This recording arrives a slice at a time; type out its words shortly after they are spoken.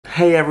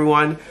Hey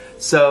everyone,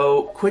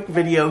 so quick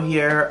video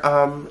here.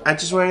 I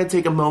just wanted to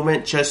take a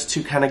moment just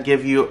to kind of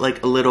give you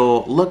like a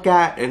little look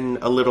at and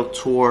a little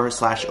tour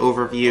slash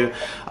overview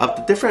of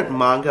the different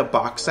manga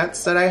box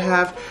sets that I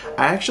have.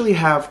 I actually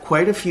have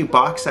quite a few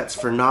box sets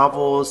for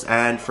novels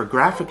and for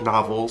graphic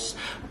novels,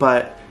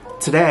 but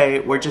today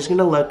we're just going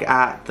to look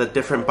at the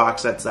different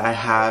box sets that I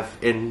have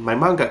in my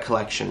manga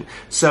collection.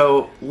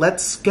 So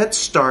let's get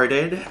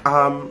started.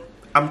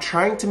 I'm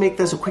trying to make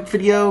this a quick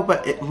video,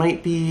 but it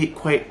might be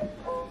quite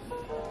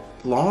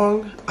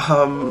long,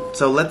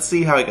 so let's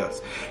see how it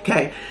goes.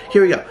 Okay,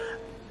 here we go.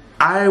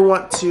 I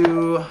want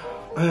to,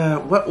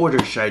 what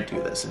order should I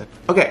do this in?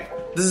 Okay,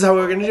 this is how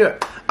we're gonna do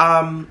it.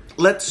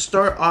 Let's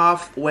start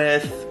off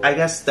with, I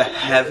guess, the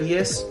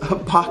heaviest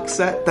box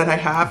set that I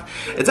have.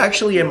 It's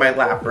actually in my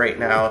lap right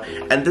now,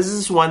 and this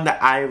is one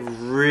that I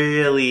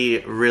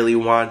really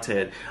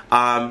wanted.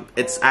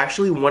 It's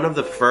actually one of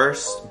the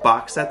first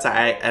box sets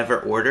I ever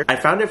ordered. I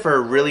found it for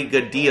a really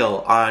good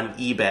deal on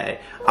eBay.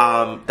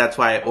 That's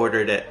why I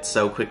ordered it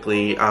so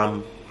quickly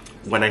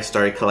when I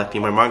started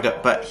collecting my manga.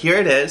 But here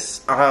it is.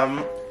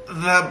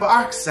 The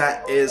box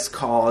set is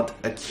called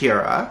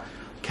Akira,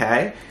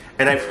 okay?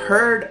 And I've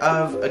heard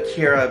of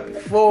Akira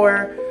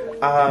before,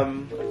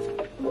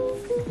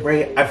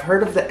 right? I've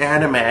heard of the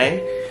anime.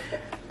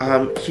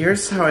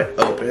 Here's how it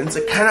opens.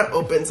 It kind of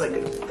opens like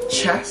a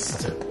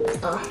chest,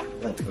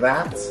 like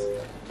that,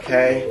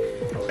 okay?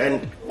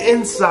 And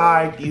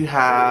inside you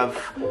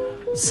have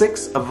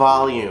 6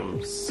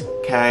 volumes,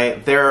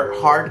 okay? They're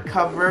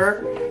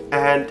hardcover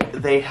and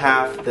they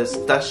have this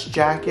dust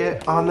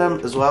jacket on them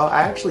as well.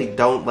 I actually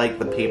don't like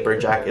the paper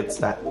jackets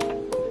that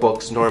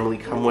books normally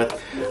come with.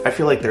 I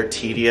feel like they're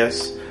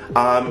tedious.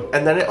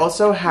 And then it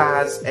also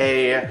has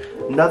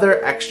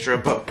another extra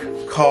book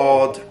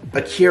called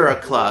Akira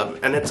Club,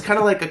 and it's kind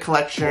of like a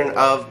collection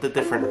of the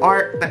different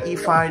art that you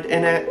find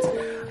in it.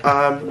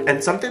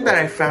 And something that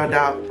I found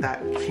out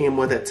that came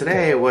with it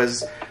today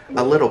was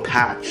a little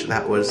patch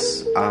that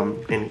was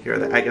in here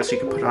that I guess you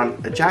could put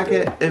on a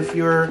jacket if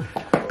you're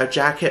a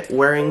jacket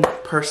wearing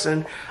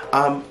person.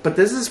 But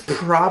this is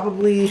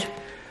probably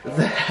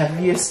the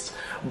heaviest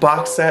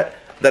box set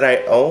that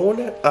I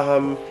own.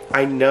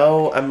 I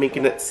know I'm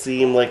making it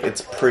seem like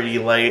it's pretty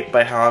light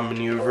by how I'm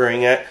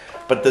maneuvering it,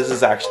 but this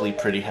is actually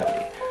pretty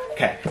heavy.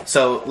 Okay,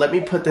 so let me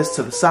put this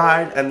to the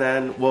side and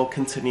then we'll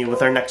continue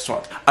with our next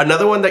one.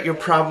 Another one that you're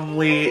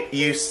probably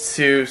used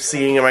to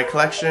seeing in my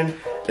collection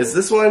is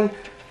this one.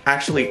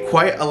 Actually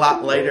quite a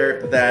lot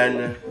lighter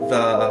than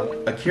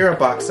the Akira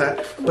box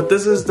set, but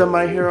this is the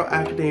My Hero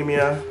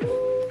Academia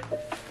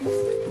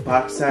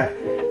box set.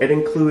 It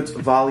includes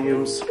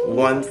volumes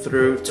 1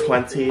 through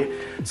 20,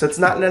 so it's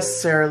not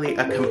necessarily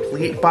a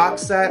complete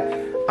box set.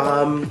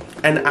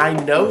 And I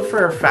know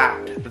for a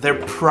fact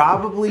they're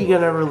probably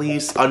gonna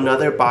release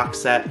another box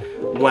set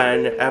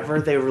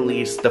whenever they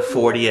release the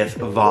 40th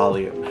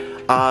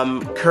volume.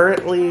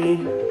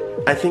 Currently,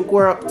 I think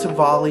we're up to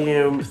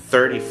volume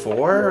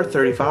 34 or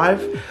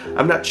 35.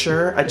 I'm not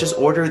sure. I just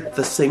ordered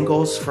the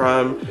singles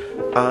from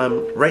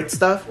Right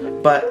Stuff,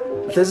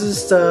 but this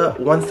is the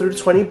 1 through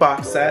 20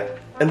 box set.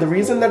 And the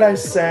reason that I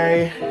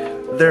say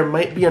there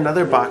might be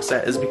another box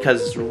set is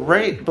because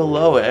right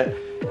below it,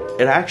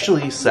 it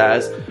actually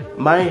says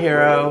My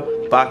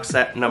Hero box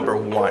set number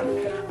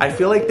 1. I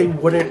feel like they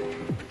wouldn't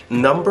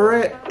number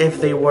it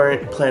if they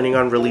weren't planning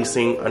on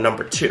releasing a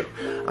number 2.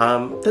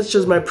 That's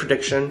just my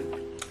prediction,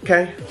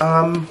 okay?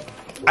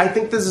 I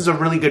think this is a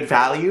really good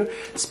value,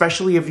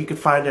 especially if you could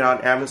find it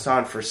on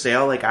Amazon for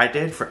sale like I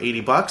did for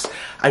 80 bucks.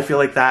 I feel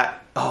like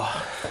that,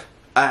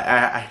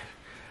 I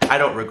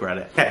don't regret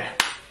it. Okay.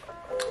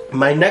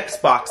 My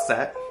next box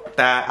set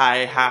that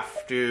I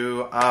have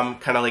to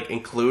kind of like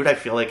include, I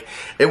feel like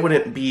it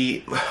wouldn't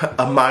be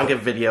a manga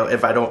video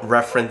if I don't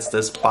reference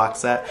this box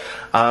set,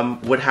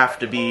 would have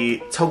to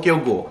be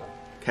Tokyo Ghoul,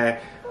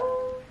 okay?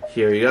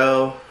 Here you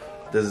go.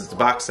 This is the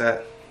box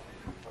set.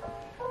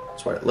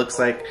 That's what it looks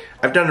like.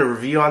 I've done a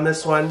review on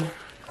this one,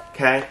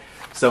 okay?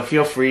 So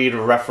feel free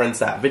to reference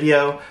that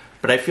video,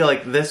 but I feel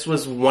like this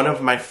was one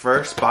of my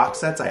first box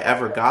sets I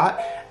ever got,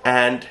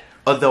 and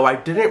although I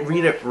didn't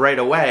read it right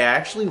away, I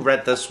actually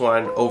read this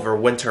one over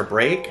winter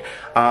break.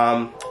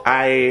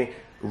 I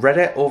read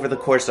it over the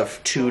course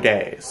of 2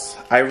 days.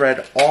 I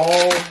read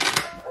all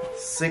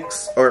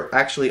 6, or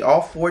actually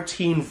all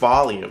 14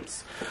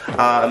 volumes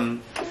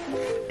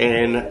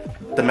in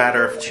the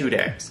matter of 2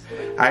 days.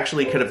 I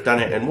actually could have done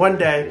it in 1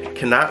 day.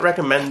 Cannot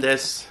recommend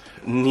this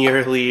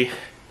nearly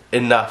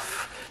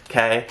enough,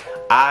 okay?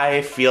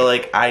 I feel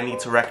like I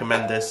need to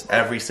recommend this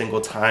every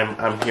single time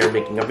I'm here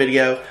making a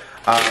video.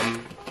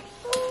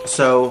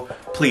 So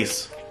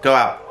please go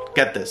out,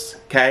 get this,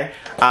 okay?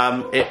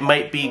 It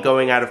might be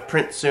going out of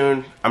print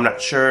soon, I'm not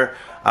sure.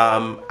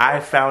 I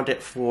found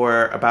it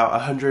for about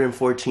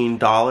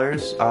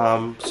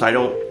 $114,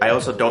 so I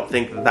also don't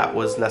think that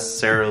was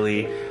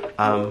necessarily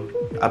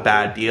a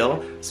bad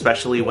deal,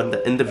 especially when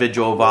the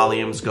individual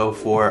volumes go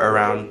for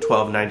around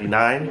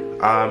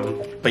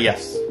 $12.99. But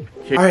yes.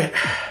 Alright,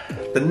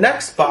 the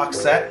next box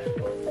set,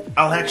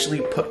 I'll actually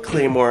put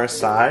Claymore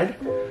aside.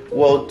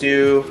 we'll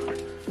do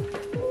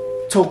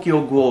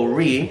Tokyo Ghoul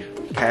Re,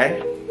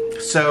 okay?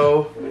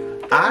 So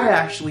I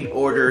actually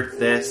ordered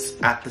this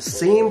at the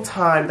same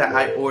time that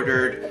I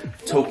ordered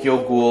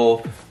Tokyo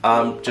Ghoul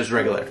just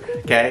regular,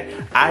 okay?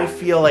 I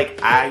feel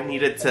like I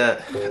needed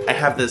to, I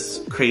have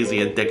this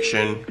crazy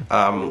addiction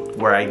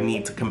where I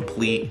need to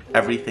complete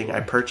everything I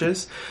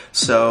purchase.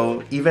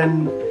 So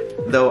even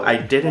though I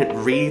didn't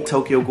read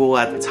Tokyo Ghoul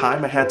at the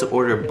time, I had to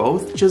order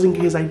both just in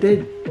case I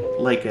did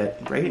like it,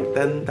 right?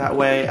 Then that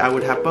way I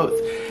would have both.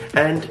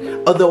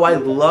 And although I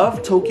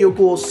love Tokyo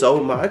Ghoul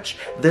so much,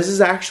 this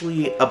is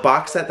actually a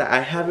box set that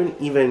I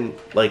haven't even,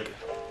 like,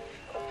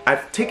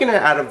 I've taken it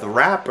out of the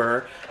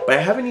wrapper, but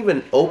I haven't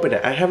even opened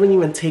it. I haven't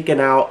even taken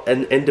out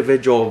an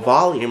individual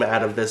volume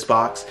out of this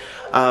box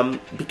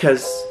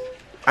because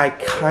I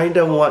kind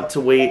of want to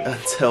wait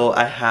until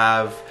I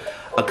have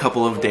a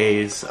couple of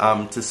days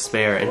to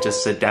spare and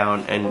just sit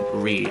down and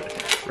read,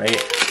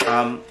 right?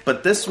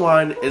 But this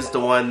one is the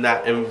one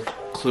that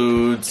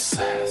includes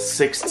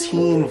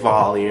 16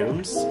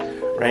 volumes,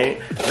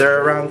 right?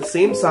 They're around the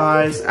same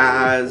size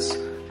as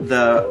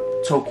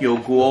the Tokyo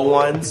Ghoul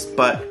ones,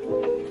 but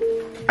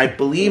I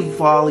believe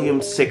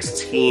volume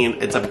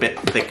 16 it's a bit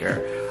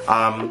thicker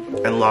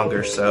and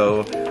longer,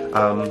 so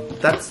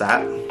that's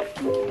that.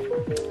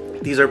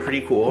 These are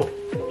pretty cool,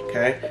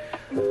 okay?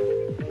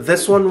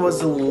 This one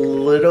was a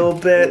little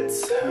bit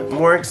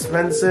more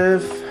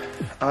expensive,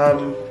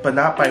 but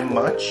not by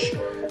much.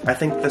 I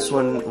think this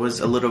one was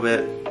a little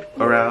bit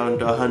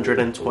around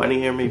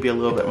 120 or maybe a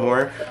little bit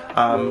more,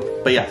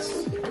 but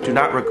yes, do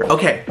not regret.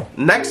 Okay,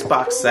 next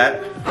box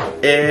set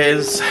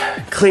is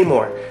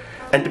Claymore.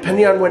 And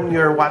depending on when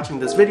you're watching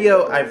this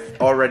video, I've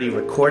already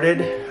recorded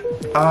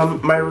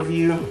my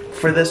review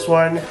for this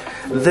one.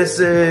 This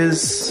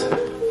is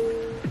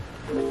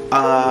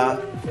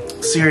a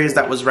series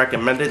that was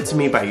recommended to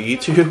me by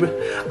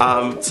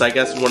YouTube. So I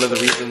guess one of the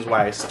reasons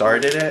why I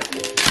started it.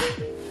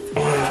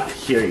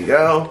 Here you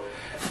go.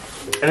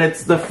 And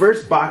it's the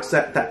first box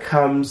set that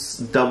comes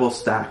double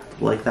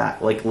stacked like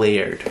that, like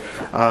layered.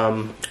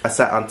 A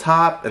set on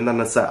top and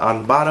then a set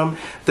on bottom.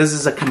 This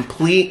is a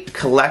complete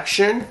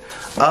collection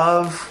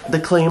of the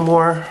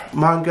Claymore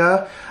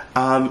manga.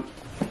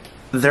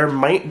 There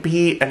might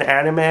be an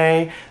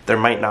anime, there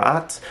might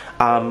not,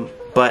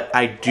 but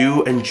I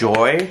do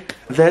enjoy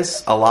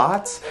this a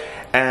lot,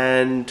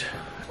 and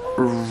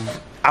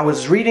I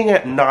was reading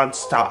it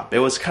non-stop. It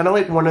was kind of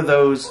like one of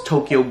those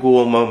Tokyo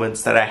Ghoul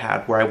moments that I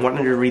had where I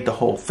wanted to read the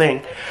whole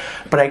thing,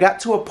 but I got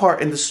to a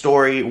part in the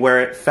story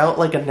where it felt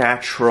like a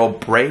natural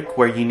break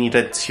where you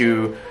needed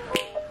to,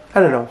 I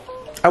don't know,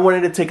 I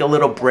wanted to take a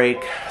little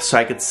break so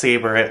I could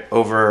savor it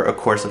over a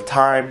course of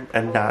time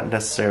and not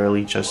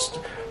necessarily just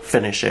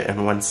finish it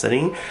in one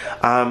sitting.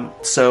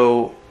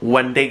 So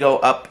when they go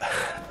up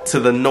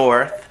to the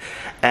north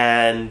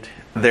and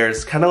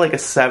there's kind of like a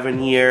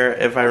 7-year,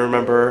 if I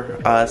remember,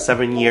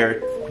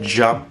 7-year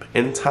jump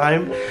in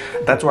time.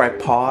 That's where I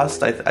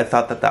paused. I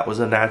thought that that was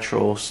a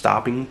natural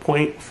stopping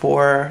point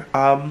for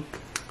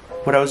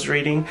what I was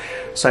reading,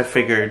 so I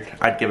figured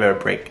I'd give it a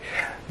break.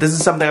 This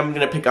is something I'm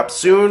going to pick up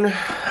soon.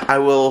 I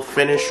will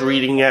finish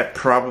reading it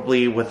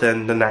probably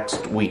within the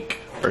next week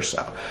or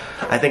so.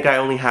 I think I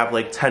only have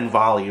like 10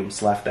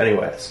 volumes left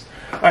anyways.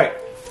 Alright.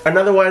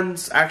 Another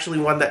one's actually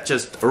one that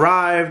just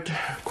arrived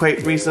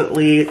quite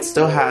recently. It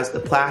still has the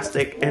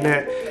plastic in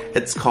it.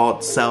 It's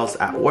called Cells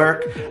at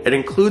Work. It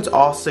includes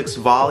all 6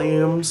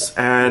 volumes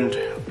and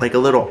like a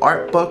little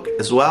art book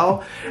as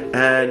well.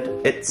 And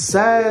it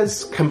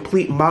says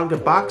complete manga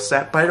box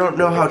set, but I don't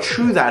know how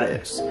true that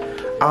is.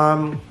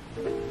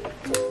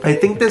 I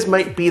think this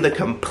might be the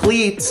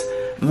complete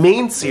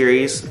main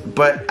series,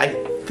 but I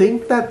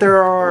think that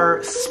there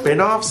are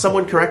spin-offs.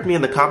 Someone correct me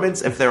in the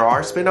comments if there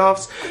are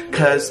spin-offs,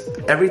 because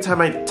every time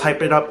I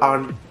type it up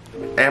on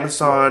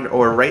Amazon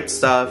or Right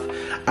Stuff,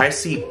 I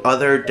see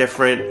other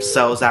different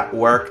Cells at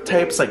Work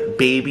types, like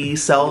baby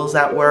Cells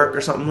at Work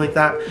or something like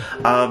that.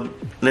 And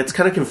it's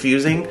kind of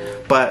confusing,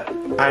 but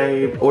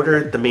I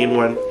ordered the main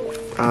one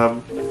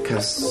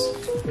because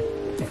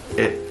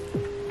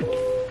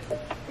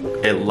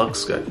it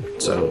looks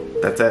good. So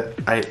that's it.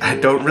 I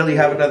don't really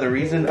have another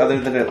reason other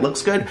than it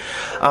looks good.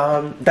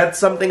 That's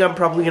something I'm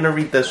probably going to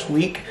read this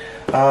week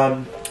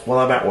while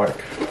I'm at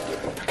work.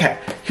 Okay,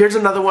 here's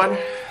another one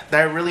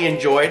that I really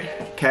enjoyed.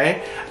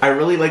 Okay, I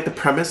really like the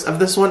premise of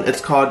this one.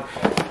 It's called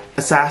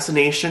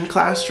Assassination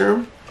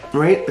Classroom,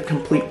 right? The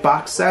complete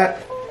box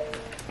set.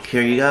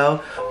 Here you go.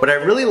 What I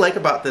really like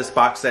about this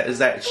box set is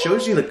that it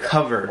shows you the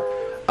cover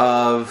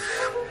of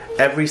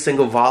every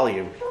single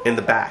volume in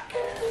the back.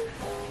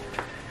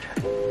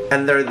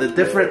 And they're the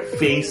different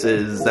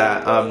faces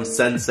that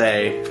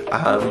Sensei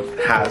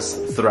has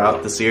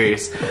throughout the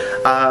series.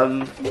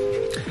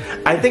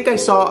 I think I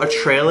saw a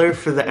trailer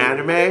for the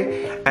anime,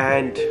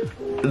 and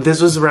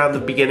this was around the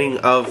beginning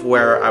of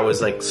where I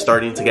was like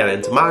starting to get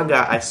into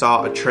manga. I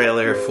saw a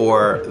trailer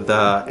for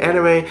the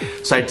anime,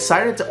 so I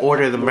decided to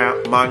order the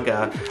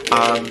manga,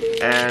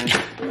 and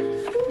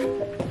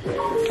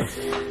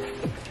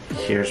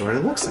here's what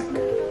it looks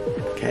like.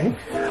 Okay.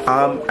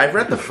 I've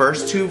read the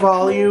first 2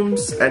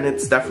 volumes, and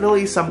it's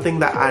definitely something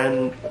that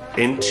I'm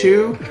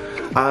into.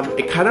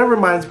 It kind of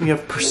reminds me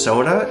of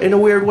Persona in a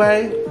weird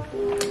way,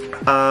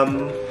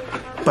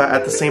 but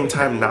at the same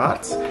time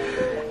not.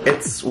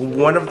 It's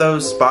one of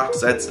those box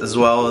sets as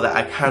well that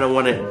I kind of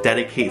want to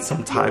dedicate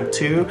some time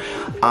to,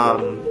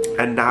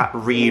 and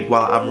not read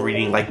while I'm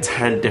reading like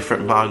 10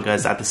 different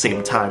mangas at the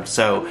same time.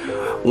 So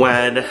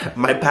when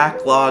my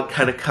backlog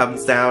kind of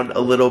comes down a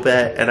little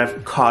bit and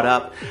I've caught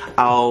up,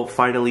 I'll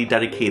finally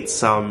dedicate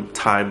some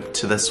time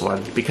to this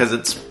one,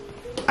 because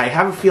I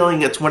have a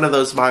feeling it's one of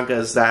those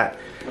mangas that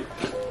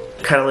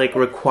kind of like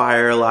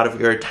require a lot of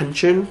your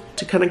attention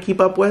to kind of keep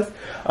up with.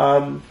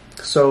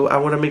 So I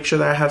want to make sure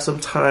that I have some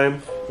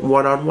time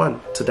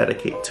one-on-one to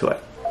dedicate to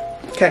it.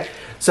 Okay,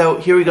 so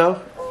here we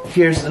go.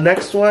 Here's the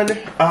next one.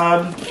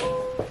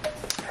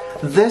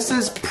 This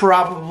is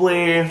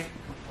probably...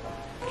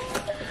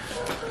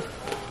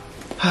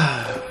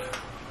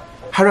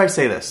 How do I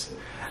say this?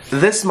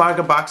 This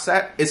manga box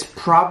set is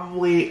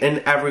probably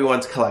in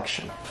everyone's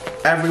collection.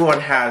 Everyone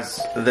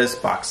has this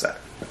box set.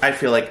 I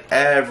feel like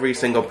every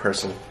single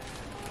person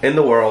in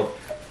the world,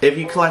 if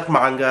you collect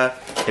manga,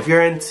 if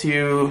you're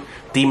into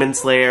Demon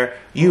Slayer,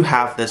 you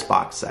have this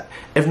box set.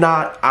 If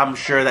not, I'm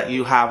sure that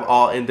you have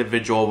all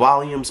individual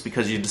volumes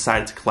because you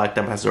decided to collect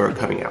them as they were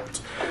coming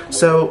out.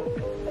 So,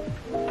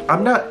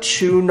 I'm not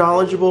too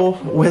knowledgeable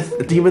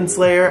with Demon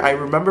Slayer. I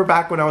remember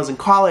back when I was in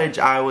college,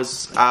 I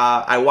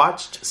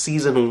watched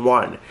season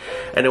 1,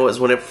 and it was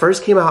when it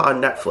first came out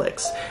on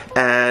Netflix,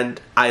 and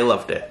I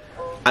loved it.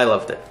 I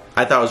loved it.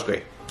 I thought it was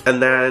great.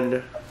 And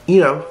then,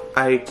 you know,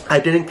 I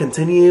didn't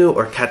continue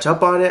or catch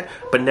up on it,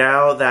 but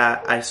now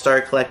that I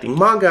started collecting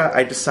manga,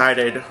 I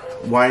decided,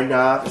 why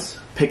not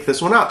pick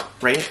this one up,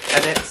 right?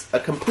 And it's a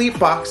complete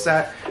box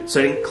set, so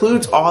it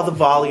includes all the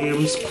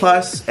volumes,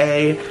 plus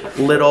a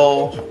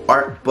little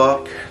art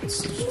book,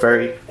 it's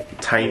very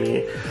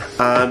tiny,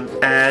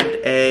 and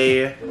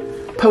a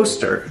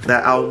poster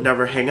that I'll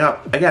never hang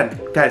up. Again,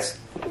 guys,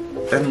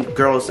 and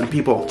girls and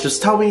people,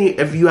 just tell me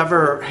if you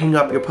ever hang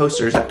up your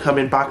posters that come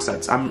in box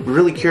sets. I'm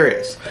really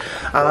curious.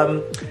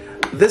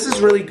 This is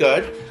really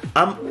good.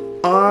 I'm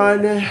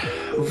on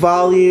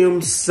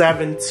volume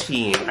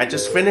 17. I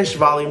just finished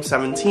volume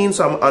 17,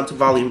 so I'm on to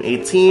volume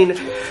 18.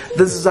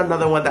 This is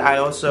another one that I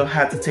also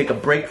had to take a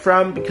break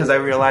from because I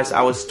realized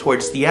I was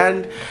towards the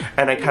end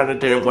and I kind of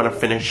didn't want to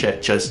finish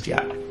it just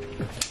yet.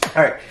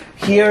 Alright,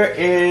 here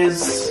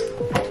is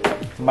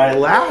my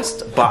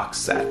last box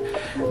set.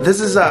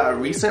 This is a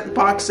recent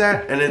box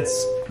set, and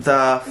it's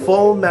the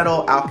Full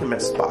Metal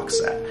Alchemist box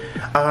set.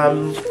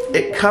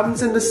 It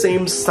comes in the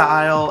same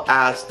style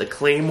as the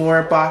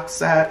Claymore box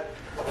set,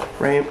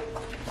 right?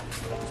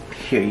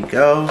 Here you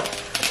go.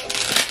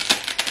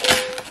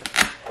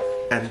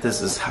 And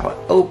this is how it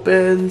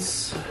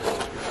opens.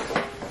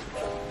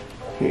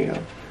 Here you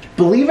go.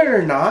 Believe it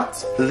or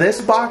not,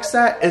 this box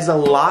set is a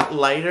lot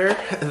lighter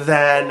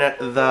than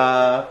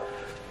the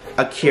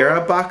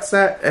Akira box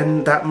set,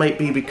 and that might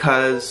be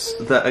because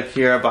the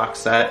Akira box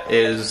set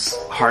is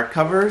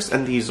hardcovers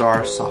and these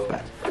are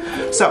softback.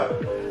 So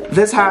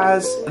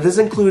this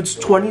includes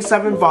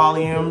 27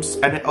 volumes,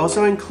 and it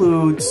also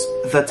includes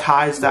the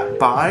ties that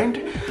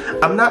bind.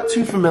 I'm not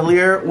too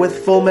familiar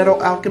with Full Metal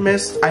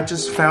Alchemist. I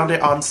just found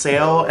it on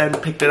sale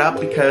and picked it up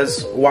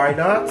because why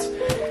not?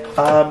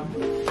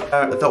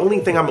 The only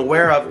thing I'm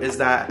aware of is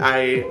that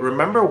I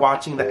remember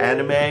watching the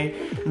anime,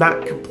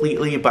 not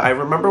completely, but I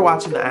remember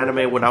watching the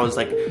anime when I was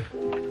like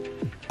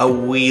a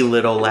wee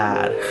little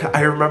lad.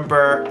 I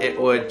remember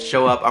it would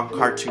show up on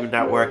Cartoon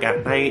Network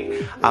at night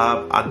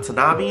on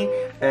Toonami,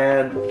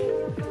 and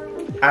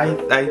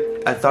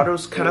I thought it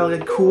was kind of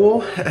like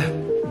cool.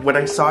 And when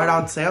I saw it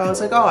on sale, I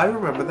was like, oh, I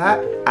remember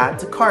that. Add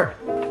to cart.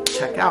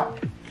 Check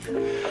out.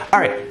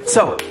 Alright,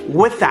 so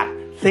with that,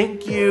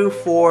 thank you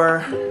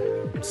for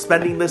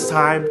spending this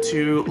time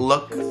to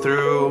look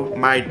through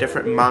my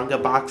different manga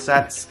box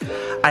sets.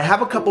 I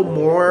have a couple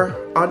more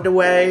on the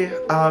way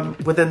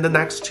within the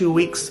next 2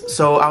 weeks,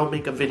 so I'll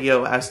make a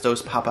video as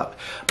those pop up.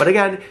 But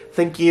again,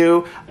 thank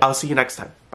you. I'll see you next time.